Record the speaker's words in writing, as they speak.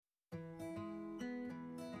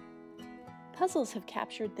Puzzles have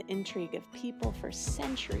captured the intrigue of people for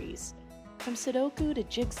centuries. From Sudoku to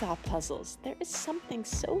jigsaw puzzles, there is something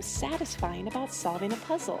so satisfying about solving a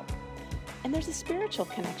puzzle. And there's a spiritual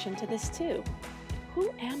connection to this too.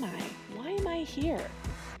 Who am I? Why am I here?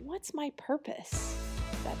 What's my purpose?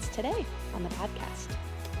 That's today on the podcast.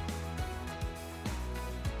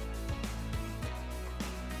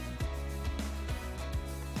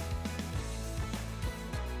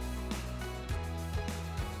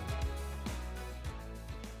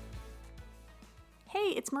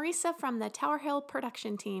 Hey, it's Marisa from the Tower Hill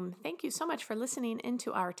production team. Thank you so much for listening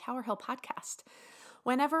into our Tower Hill podcast.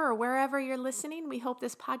 Whenever or wherever you're listening, we hope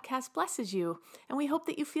this podcast blesses you, and we hope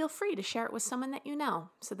that you feel free to share it with someone that you know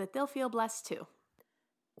so that they'll feel blessed too.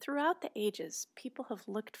 Throughout the ages, people have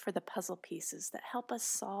looked for the puzzle pieces that help us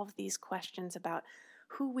solve these questions about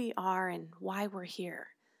who we are and why we're here.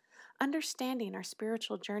 Understanding our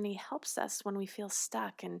spiritual journey helps us when we feel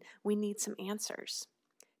stuck and we need some answers.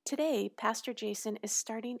 Today, Pastor Jason is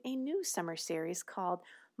starting a new summer series called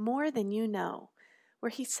More Than You Know, where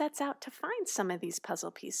he sets out to find some of these puzzle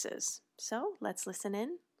pieces. So let's listen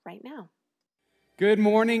in right now. Good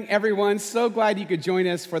morning, everyone. So glad you could join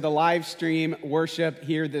us for the live stream worship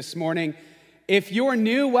here this morning. If you're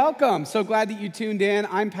new, welcome. So glad that you tuned in.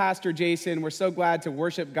 I'm Pastor Jason. We're so glad to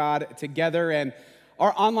worship God together, and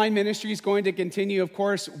our online ministry is going to continue, of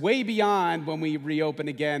course, way beyond when we reopen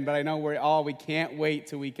again, but I know we can't wait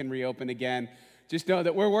till we can reopen again. Just know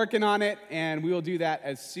that we're working on it, and we will do that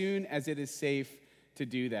as soon as it is safe to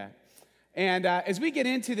do that. And as we get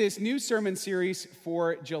into this new sermon series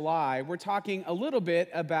for July, we're talking a little bit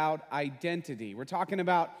about identity. We're talking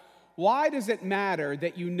about why does it matter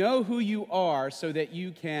that you know who you are so that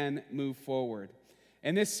you can move forward.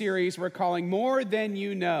 In this series, we're calling More Than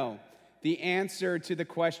You Know, the answer to the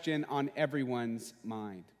question on everyone's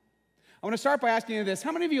mind. I want to start by asking you this.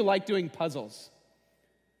 How many of you like doing puzzles?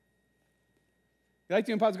 You like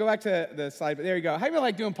doing puzzles? Go back to the slide. There you go. How many of you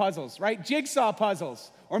like doing puzzles, right? Jigsaw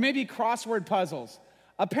puzzles, or maybe crossword puzzles.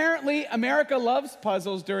 Apparently, America loves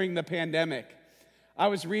puzzles during the pandemic. I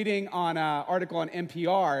was reading on an article on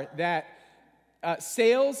NPR that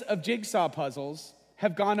sales of jigsaw puzzles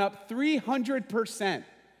have gone up 300%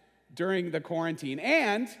 during the quarantine.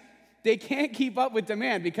 And they can't keep up with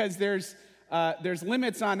demand because there's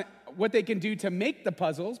limits on what they can do to make the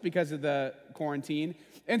puzzles because of the quarantine.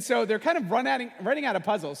 And so they're kind of running out of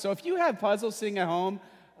puzzles. So if you have puzzles sitting at home,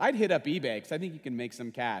 I'd hit up eBay because I think you can make some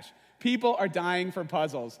cash. People are dying for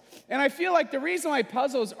puzzles. And I feel like the reason why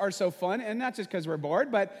puzzles are so fun, and not just because we're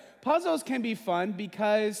bored, but puzzles can be fun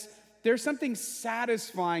because there's something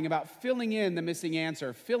satisfying about filling in the missing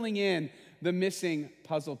answer, filling in the missing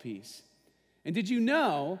puzzle piece. And did you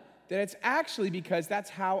know that it's actually because that's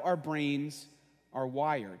how our brains are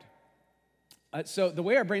wired? So the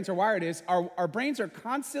way our brains are wired is our brains are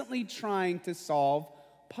constantly trying to solve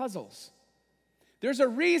puzzles. There's a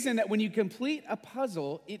reason that when you complete a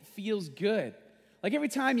puzzle, it feels good. Like every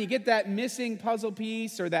time you get that missing puzzle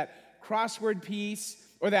piece or that crossword piece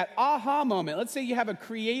or that aha moment. Let's say you have a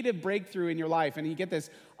creative breakthrough in your life and you get this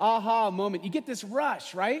aha moment. You get this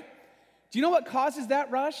rush, right? Do you know what causes that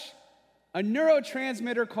rush? A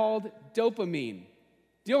neurotransmitter called dopamine.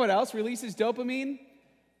 Do you know what else releases dopamine?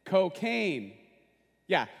 Cocaine.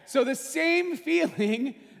 Yeah, so the same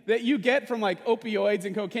feeling that you get from like opioids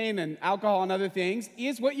and cocaine and alcohol and other things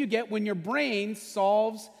is what you get when your brain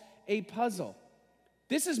solves a puzzle.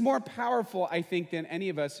 This is more powerful, I think, than any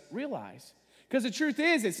of us realize. Because the truth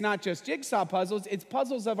is, it's not just jigsaw puzzles, it's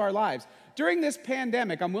puzzles of our lives. During this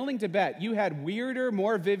pandemic, I'm willing to bet you had weirder,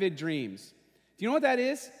 more vivid dreams. Do you know what that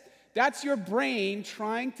is? That's your brain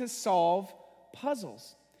trying to solve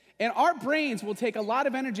puzzles. And our brains will take a lot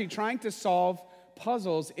of energy trying to solve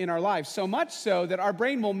puzzles in our lives, so much so that our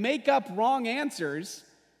brain will make up wrong answers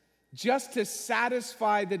just to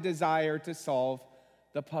satisfy the desire to solve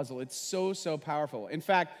the puzzle. It's so powerful. In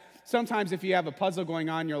fact, sometimes if you have a puzzle going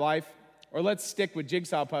on in your life, or let's stick with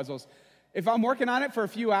jigsaw puzzles, if I'm working on it for a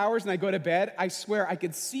few hours and I go to bed, I swear I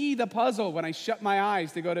could see the puzzle when I shut my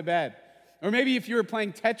eyes to go to bed. Or maybe if you were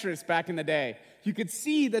playing Tetris back in the day, you could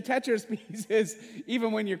see the Tetris pieces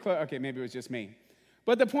even when you're close. Okay, maybe it was just me.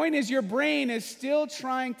 But the point is your brain is still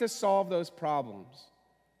trying to solve those problems.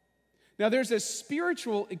 Now, there's a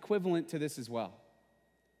spiritual equivalent to this as well.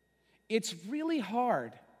 It's really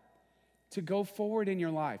hard to go forward in your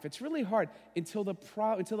life. It's really hard until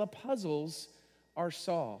the puzzles are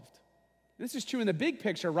solved. This is true in the big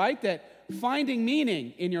picture, right? That finding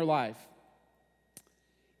meaning in your life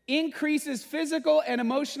increases physical and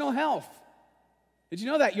emotional health. Did you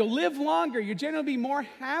know that? You'll live longer. You'll generally be more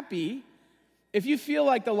happy if you feel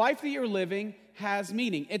like the life that you're living has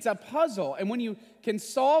meaning. It's a puzzle, and when you can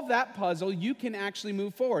solve that puzzle, you can actually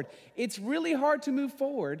move forward. It's really hard to move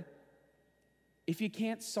forward if you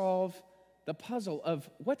can't solve the puzzle of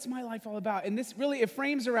what's my life all about. And this really, it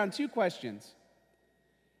frames around two questions.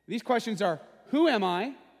 These questions are, who am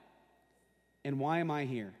I and why am I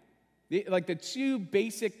here? Like the two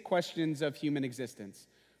basic questions of human existence.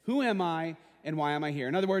 Who am I and why am I here?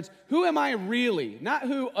 In other words, who am I really? Not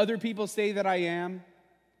who other people say that I am.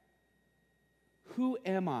 Who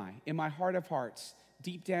am I in my heart of hearts,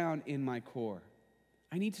 deep down in my core?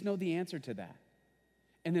 I need to know the answer to that.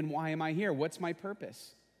 And then why am I here? What's my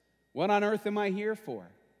purpose? What on earth am I here for?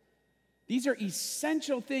 These are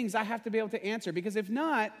essential things I have to be able to answer, because if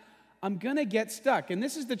not, I'm going to get stuck. And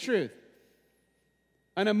this is the truth.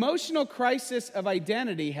 An emotional crisis of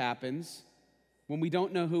identity happens when we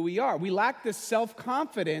don't know who we are. We lack the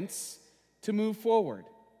self-confidence to move forward.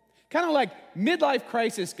 Kind of like midlife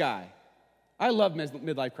crisis guy. I love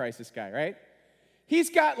midlife crisis guy, right?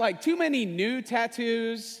 He's got like too many new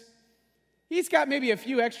tattoos. He's got maybe a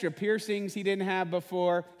few extra piercings he didn't have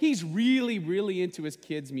before. He's really, really into his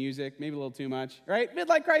kids' music, maybe a little too much, right?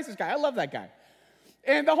 Midlife crisis guy. I love that guy.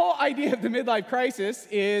 And the whole idea of the midlife crisis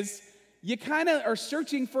is you kind of are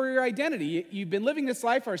searching for your identity. You've been living this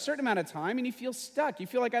life for a certain amount of time, and you feel stuck. You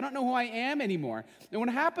feel like, I don't know who I am anymore. And what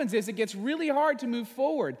happens is it gets really hard to move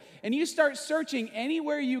forward, and you start searching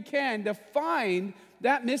anywhere you can to find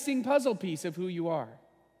that missing puzzle piece of who you are.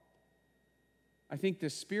 I think the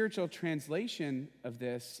spiritual translation of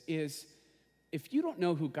this is, if you don't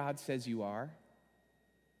know who God says you are,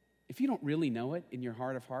 if you don't really know it in your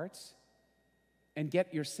heart of hearts, and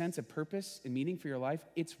get your sense of purpose and meaning for your life,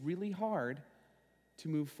 it's really hard to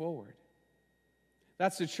move forward.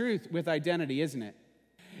 That's the truth with identity, isn't it?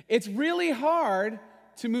 It's really hard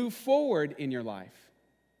to move forward in your life.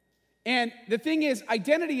 And the thing is,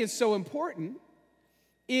 identity is so important,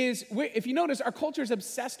 if you notice, our culture is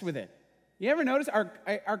obsessed with it. You ever notice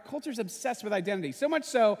our culture is obsessed with identity? So much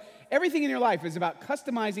so, everything in your life is about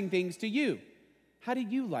customizing things to you. How do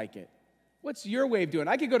you like it? What's your way of doing it?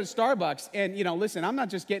 I could go to Starbucks and, listen, I'm not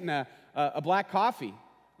just getting a black coffee.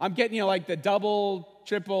 I'm getting, like the double,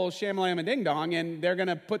 triple, shamalama ding dong, and they're going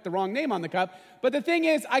to put the wrong name on the cup. But the thing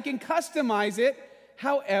is, I can customize it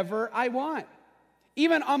however I want.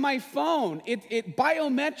 Even on my phone, it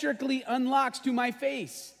biometrically unlocks to my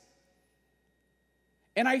face.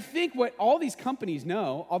 And I think what all these companies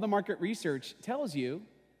know, all the market research tells you,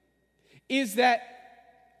 is that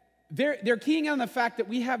they're keying on the fact that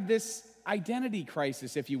we have this identity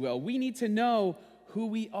crisis, if you will. We need to know who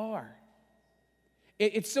we are.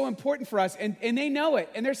 It's so important for us, and they know it,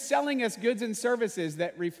 and they're selling us goods and services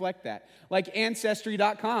that reflect that, like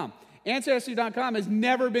Ancestry.com. Ancestry.com has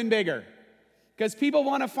never been bigger because people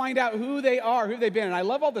want to find out who they are, who they've been. And I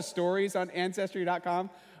love all the stories on Ancestry.com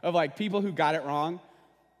of like people who got it wrong.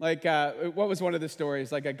 Like, what was one of the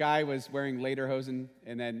stories? Like a guy was wearing lederhosen,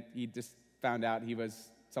 and then he just found out he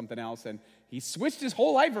was something else, and he switched his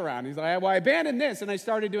whole life around. He's like, well, I abandoned this, and I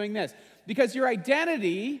started doing this. Because your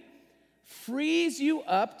identity frees you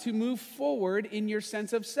up to move forward in your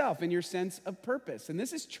sense of self, in your sense of purpose. And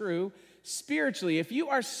this is true spiritually. If you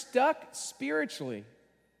are stuck spiritually,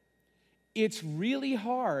 it's really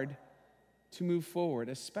hard to move forward,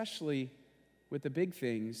 especially with the big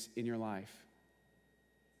things in your life.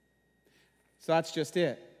 So that's just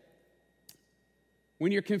it.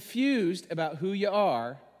 When you're confused about who you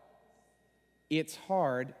are, it's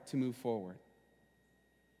hard to move forward.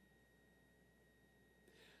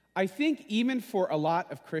 I think even for a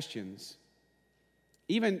lot of Christians,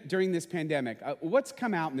 even during this pandemic, what's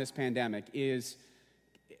come out in this pandemic is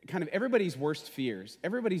kind of everybody's worst fears,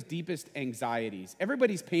 everybody's deepest anxieties,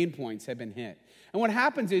 everybody's pain points have been hit. And what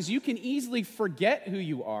happens is you can easily forget who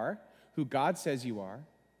you are, who God says you are,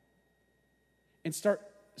 and start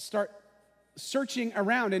searching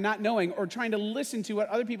around and not knowing, or trying to listen to what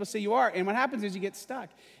other people say you are. And what happens is you get stuck.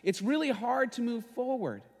 It's really hard to move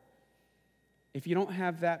forward if you don't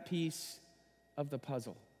have that piece of the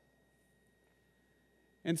puzzle.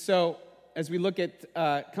 And so, as we look at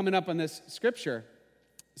coming up on this scripture,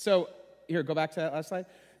 so here, go back to that last slide.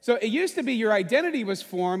 So it used to be your identity was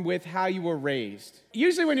formed with how you were raised.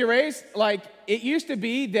 Usually when you're raised, like it used to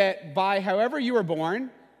be that by however you were born,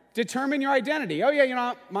 determine your identity. Oh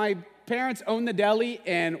yeah, my parents own the deli,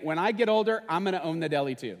 and when I get older, I'm going to own the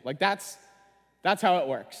deli too. Like that's how it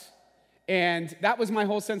works. And that was my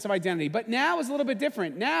whole sense of identity. But now it's a little bit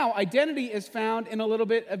different. Now identity is found in a little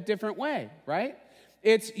bit of different way, right?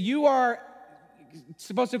 It's you are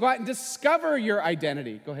supposed to go out and discover your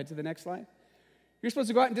identity. Go ahead to the next slide. You're supposed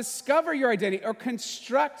to go out and discover your identity or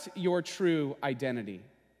construct your true identity.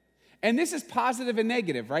 And this is positive and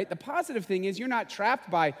negative, right? The positive thing is you're not trapped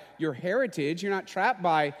by your heritage. You're not trapped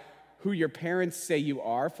by who your parents say you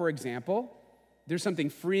are, for example. There's something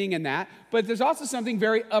freeing in that. But there's also something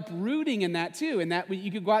very uprooting in that, too, in that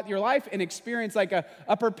you could go out in your life and experience like a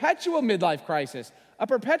perpetual midlife crisis, a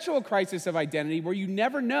perpetual crisis of identity where you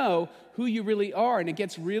never know who you really are, and it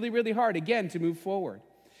gets really, really hard, again, to move forward.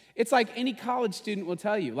 It's like any college student will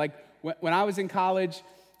tell you. Like when I was in college,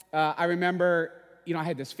 I remember, I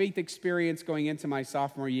had this faith experience going into my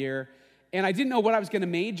sophomore year, and I didn't know what I was going to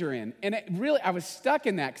major in. And I was stuck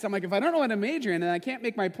in that because I'm like, if I don't know what to major in, then I can't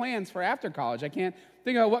make my plans for after college. I can't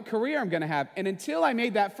think about what career I'm going to have. And until I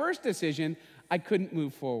made that first decision, I couldn't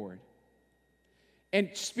move forward. And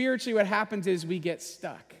spiritually, what happens is we get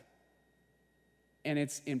stuck. And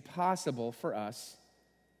it's impossible for us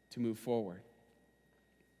to move forward.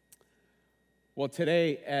 Well,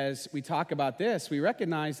 today, as we talk about this, we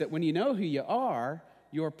recognize that when you know who you are,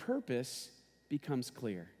 your purpose becomes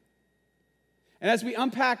clear. And as we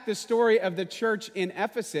unpack the story of the church in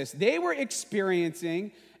Ephesus, they were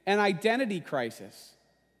experiencing an identity crisis.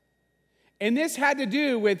 And this had to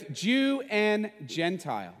do with Jew and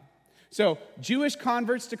Gentile. So Jewish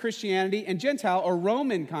converts to Christianity and Gentile or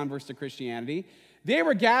Roman converts to Christianity, they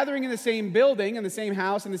were gathering in the same building, in the same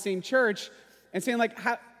house, in the same church, and saying like,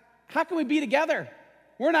 how can we be together?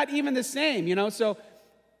 We're not even the same, So,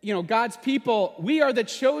 God's people, we are the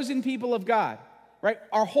chosen people of God, right?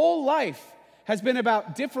 Our whole life has been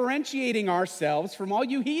about differentiating ourselves from all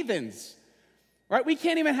you heathens, right? We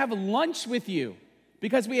can't even have lunch with you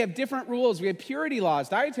because we have different rules. We have purity laws,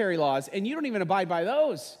 dietary laws, and you don't even abide by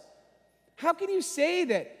those. How can you say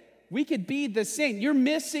that we could be the same? You're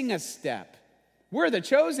missing a step. We're the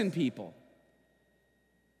chosen people.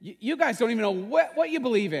 You guys don't even know what you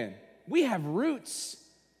believe in. We have roots.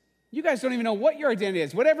 You guys don't even know what your identity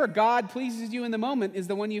is. Whatever God pleases you in the moment is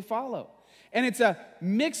the one you follow. And it's a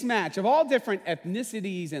mixed match of all different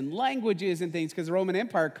ethnicities and languages and things because the Roman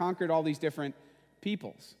Empire conquered all these different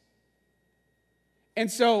peoples.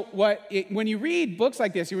 And so when you read books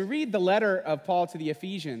like this, you read the letter of Paul to the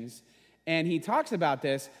Ephesians, and he talks about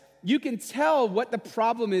this, you can tell what the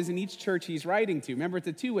problem is in each church he's writing to. Remember, it's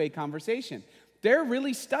a two-way conversation. They're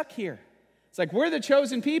really stuck here. It's like, we're the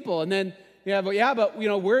chosen people, and then,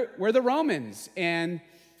 we're the Romans, and,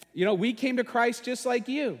 we came to Christ just like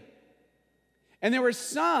you. And there were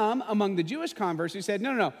some among the Jewish converts who said,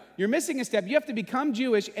 no, you're missing a step. You have to become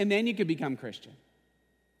Jewish, and then you can become Christian.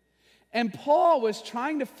 And Paul was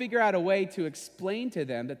trying to figure out a way to explain to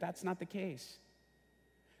them that that's not the case.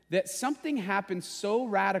 That something happened so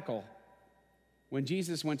radical when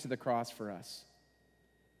Jesus went to the cross for us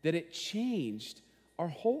that it changed our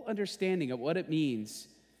whole understanding of what it means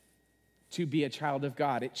to be a child of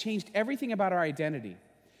God. It changed everything about our identity.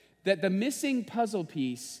 That the missing puzzle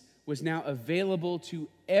piece was now available to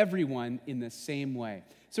everyone in the same way.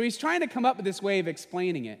 So he's trying to come up with this way of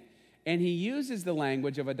explaining it, and he uses the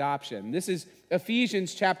language of adoption. This is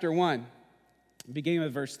Ephesians chapter 1, beginning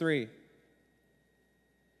with verse 3.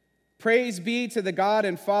 Praise be to the God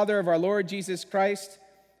and Father of our Lord Jesus Christ,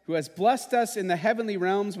 who has blessed us in the heavenly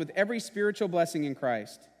realms with every spiritual blessing in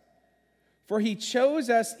Christ. For he chose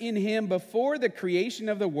us in him before the creation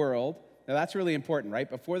of the world. Now that's really important, right?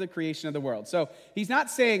 Before the creation of the world. So he's not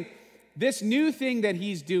saying this new thing that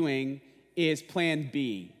he's doing is plan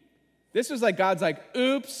B. This was like God's like,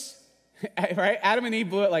 oops, right? Adam and Eve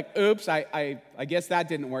blew it like, oops, I guess that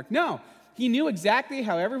didn't work. No, he knew exactly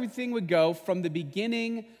how everything would go from the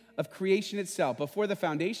beginning of creation itself. Before the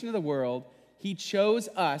foundation of the world, he chose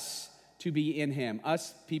us to be in him,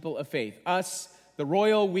 us people of faith, us, the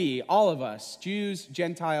royal we, all of us, Jews,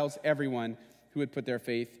 Gentiles, everyone who would put their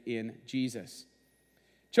faith in Jesus.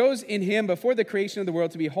 Chose in him before the creation of the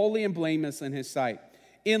world to be holy and blameless in his sight.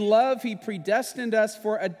 In love, he predestined us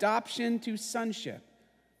for adoption to sonship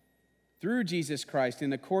through Jesus Christ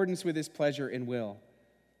in accordance with his pleasure and will,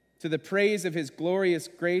 to the praise of his glorious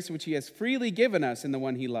grace which he has freely given us in the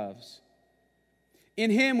one he loves.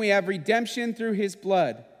 In him we have redemption through his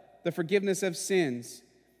blood, the forgiveness of sins,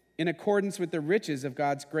 in accordance with the riches of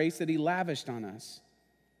God's grace that he lavished on us.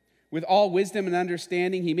 With all wisdom and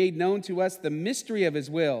understanding, he made known to us the mystery of his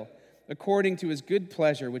will, according to his good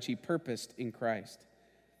pleasure, which he purposed in Christ,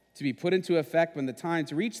 to be put into effect when the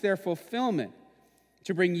times reach their fulfillment,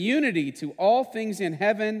 to bring unity to all things in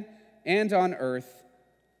heaven and on earth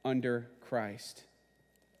under Christ.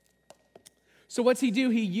 So what's he do?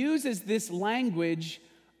 He uses this language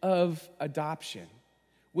of adoption,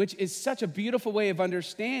 which is such a beautiful way of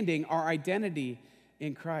understanding our identity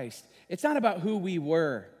in Christ. It's not about who we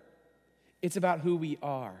were. It's about who we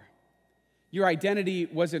are. Your identity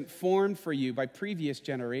wasn't formed for you by previous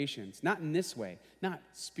generations, not in this way, not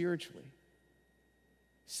spiritually.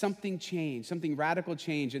 Something changed, something radical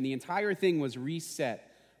changed, and the entire thing was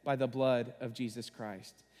reset by the blood of Jesus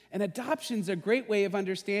Christ. And adoption's a great way of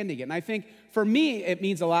understanding it. And I think for me, it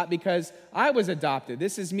means a lot because I was adopted.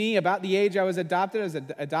 This is me about the age I was adopted. I was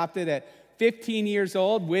adopted at 15 years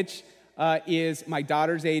old, which is my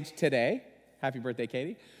daughter's age today. Happy birthday,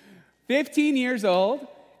 Katie. 15 years old.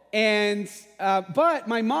 And but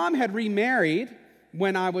my mom had remarried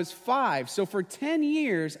when I was 5. So for 10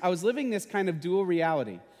 years, I was living this kind of dual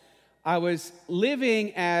reality. I was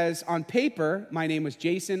living as, on paper, my name was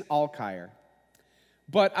Jason Alkire.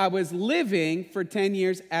 But I was living for 10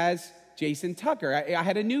 years as Jason Tucker. I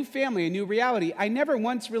had a new family, a new reality. I never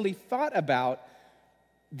once really thought about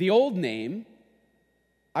the old name.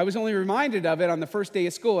 I was only reminded of it on the first day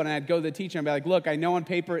of school, and I'd go to the teacher and be like, look, I know on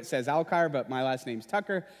paper it says Alkire, but my last name's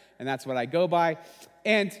Tucker, and that's what I go by.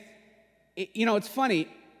 And, it's funny,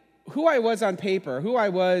 who I was on paper, who I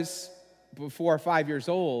was before 5 years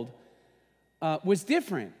old, was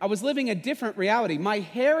different. I was living a different reality. My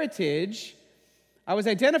heritage, I was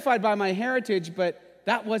identified by my heritage, but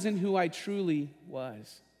that wasn't who I truly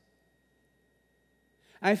was.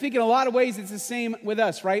 And I think in a lot of ways it's the same with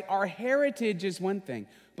us, right? Our heritage is one thing,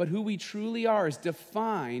 but who we truly are is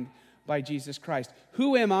defined by Jesus Christ.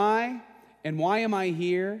 Who am I and why am I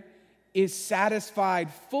here is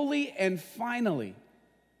satisfied fully and finally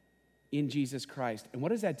in Jesus Christ. And what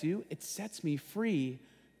does that do? It sets me free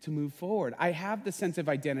to move forward. I have the sense of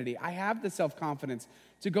identity. I have the self-confidence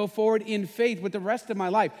to go forward in faith with the rest of my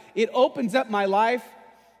life. It opens up my life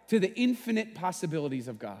to the infinite possibilities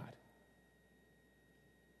of God.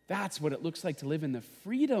 That's what it looks like to live in the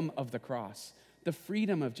freedom of the cross, the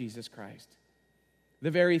freedom of Jesus Christ,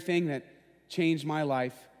 the very thing that changed my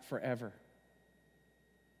life forever.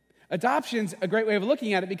 Adoption's a great way of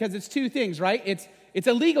looking at it because it's two things, right? It's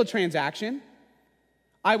a legal transaction.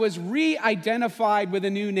 I was re-identified with a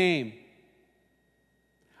new name.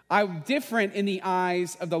 I'm different in the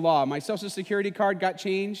eyes of the law. My Social Security card got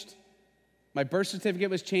changed. My birth certificate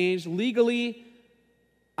was changed. Legally,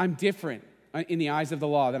 I'm different in the eyes of the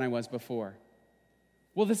law than I was before.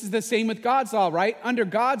 Well, this is the same with God's law, right? Under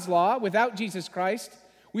God's law, without Jesus Christ,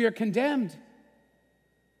 we are condemned.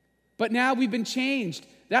 But now we've been changed.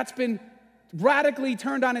 That's been radically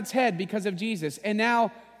turned on its head because of Jesus. And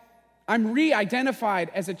now I'm re-identified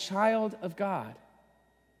as a child of God.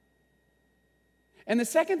 And the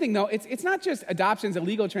second thing, though, it's not just adoption's a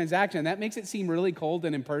legal transaction. That makes it seem really cold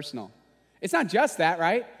and impersonal. It's not just that,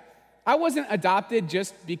 right? I wasn't adopted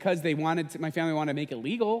just because my family wanted to make it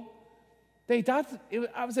legal.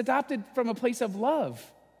 I was adopted from a place of love.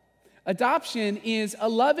 Adoption is a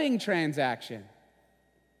loving transaction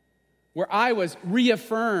where I was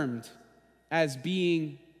reaffirmed as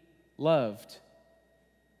being loved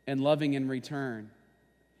and loving in return.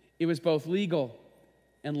 It was both legal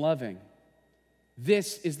and loving.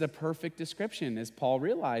 This is the perfect description, as Paul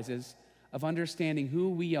realizes, of understanding who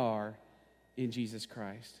we are in Jesus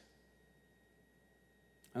Christ.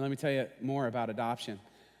 And let me tell you more about adoption.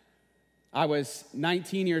 I was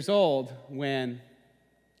 19 years old when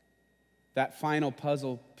that final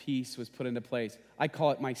puzzle piece was put into place. I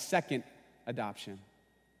call it my second adoption.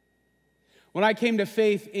 When I came to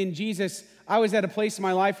faith in Jesus, I was at a place in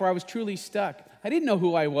my life where I was truly stuck. I didn't know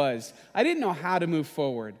who I was. I didn't know how to move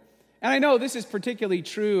forward. And I know this is particularly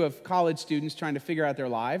true of college students trying to figure out their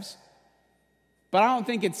lives. But I don't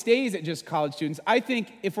think it stays at just college students. I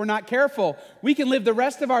think if we're not careful, we can live the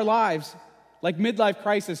rest of our lives like midlife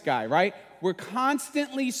crisis guy, right? We're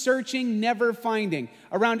constantly searching, never finding.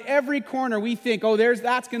 Around every corner, we think,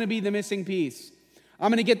 that's going to be the missing piece. I'm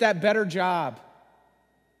going to get that better job.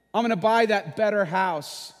 I'm going to buy that better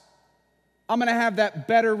house. I'm going to have that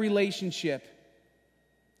better relationship.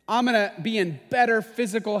 I'm going to be in better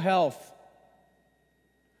physical health.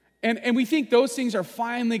 And we think those things are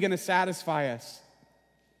finally going to satisfy us.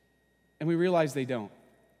 And we realize they don't.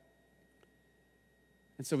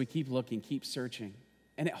 And so we keep looking, keep searching.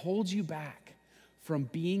 And it holds you back from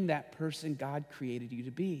being that person God created you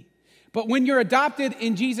to be. But when you're adopted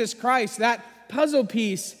in Jesus Christ, that puzzle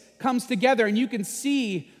piece comes together and you can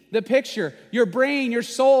see the picture. Your brain, your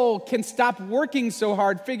soul can stop working so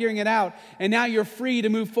hard figuring it out. And now you're free to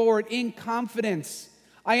move forward in confidence.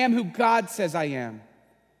 I am who God says I am.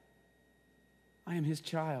 I am his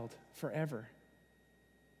child forever.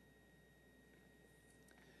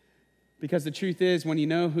 Because the truth is, when you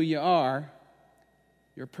know who you are,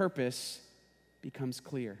 your purpose becomes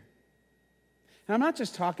clear. And I'm not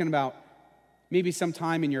just talking about maybe some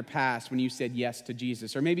time in your past when you said yes to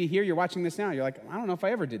Jesus. Or maybe here you're watching this now, you're like, I don't know if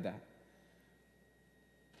I ever did that.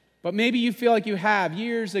 But maybe you feel like you have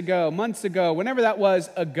years ago, months ago, whenever that was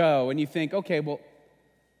ago, and you think, okay, well,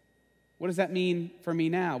 what does that mean for me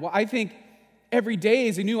now? Well, I think every day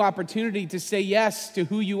is a new opportunity to say yes to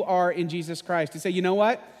who you are in Jesus Christ. To say, you know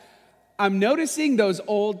what? I'm noticing those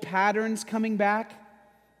old patterns coming back,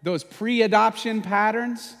 those pre-adoption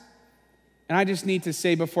patterns, and I just need to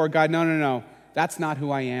say before God, no, that's not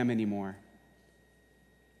who I am anymore.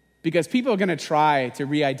 Because people are going to try to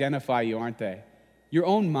re-identify you, aren't they? Your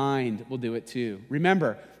own mind will do it too.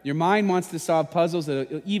 Remember, your mind wants to solve puzzles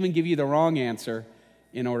that'll even give you the wrong answer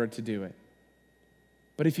in order to do it.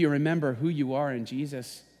 But if you remember who you are in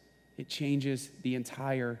Jesus, it changes the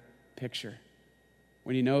entire picture.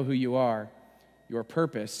 When you know who you are, your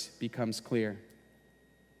purpose becomes clear.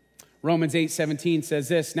 Romans 8:17 says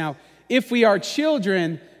this, now, if we are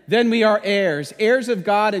children, then we are heirs, heirs of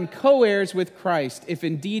God and co-heirs with Christ, if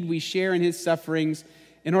indeed we share in his sufferings,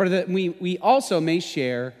 in order that we also may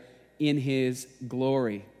share in his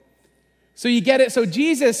glory. So you get it. So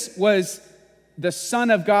Jesus was the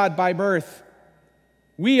Son of God by birth.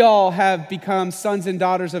 We all have become sons and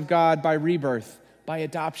daughters of God by rebirth, by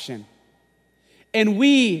adoption. And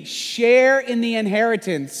we share in the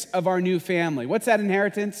inheritance of our new family. What's that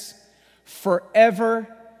inheritance? Forever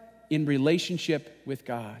in relationship with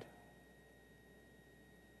God.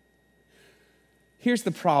 Here's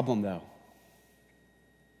the problem, though.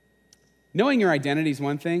 Knowing your identity is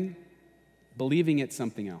one thing, believing it's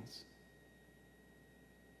something else.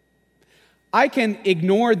 I can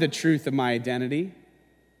ignore the truth of my identity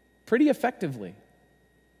pretty effectively.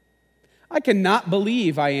 I cannot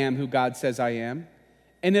believe I am who God says I am,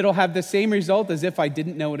 and it'll have the same result as if I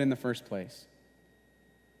didn't know it in the first place.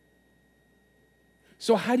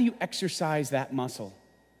 So how do you exercise that muscle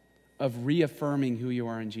of reaffirming who you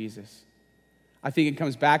are in Jesus? I think it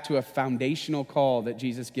comes back to a foundational call that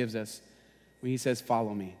Jesus gives us when he says,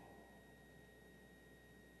 follow me.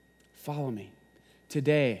 Follow me.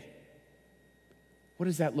 Today, what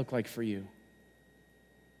does that look like for you?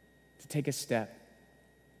 To take a step.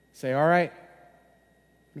 Say, all right,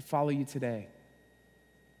 I'm going to follow you today.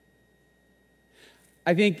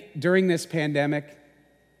 I think during this pandemic,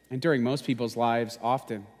 and during most people's lives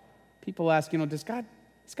often, people ask, is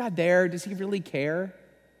God there? Does he really care?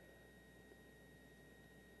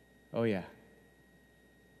 Oh yeah.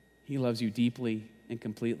 He loves you deeply and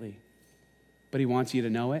completely. But he wants you to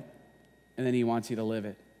know it, and then he wants you to live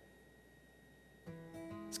it.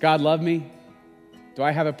 Does God love me? Do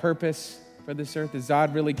I have a purpose for this earth? Does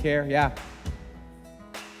God really care? Yeah.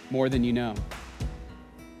 More than you know.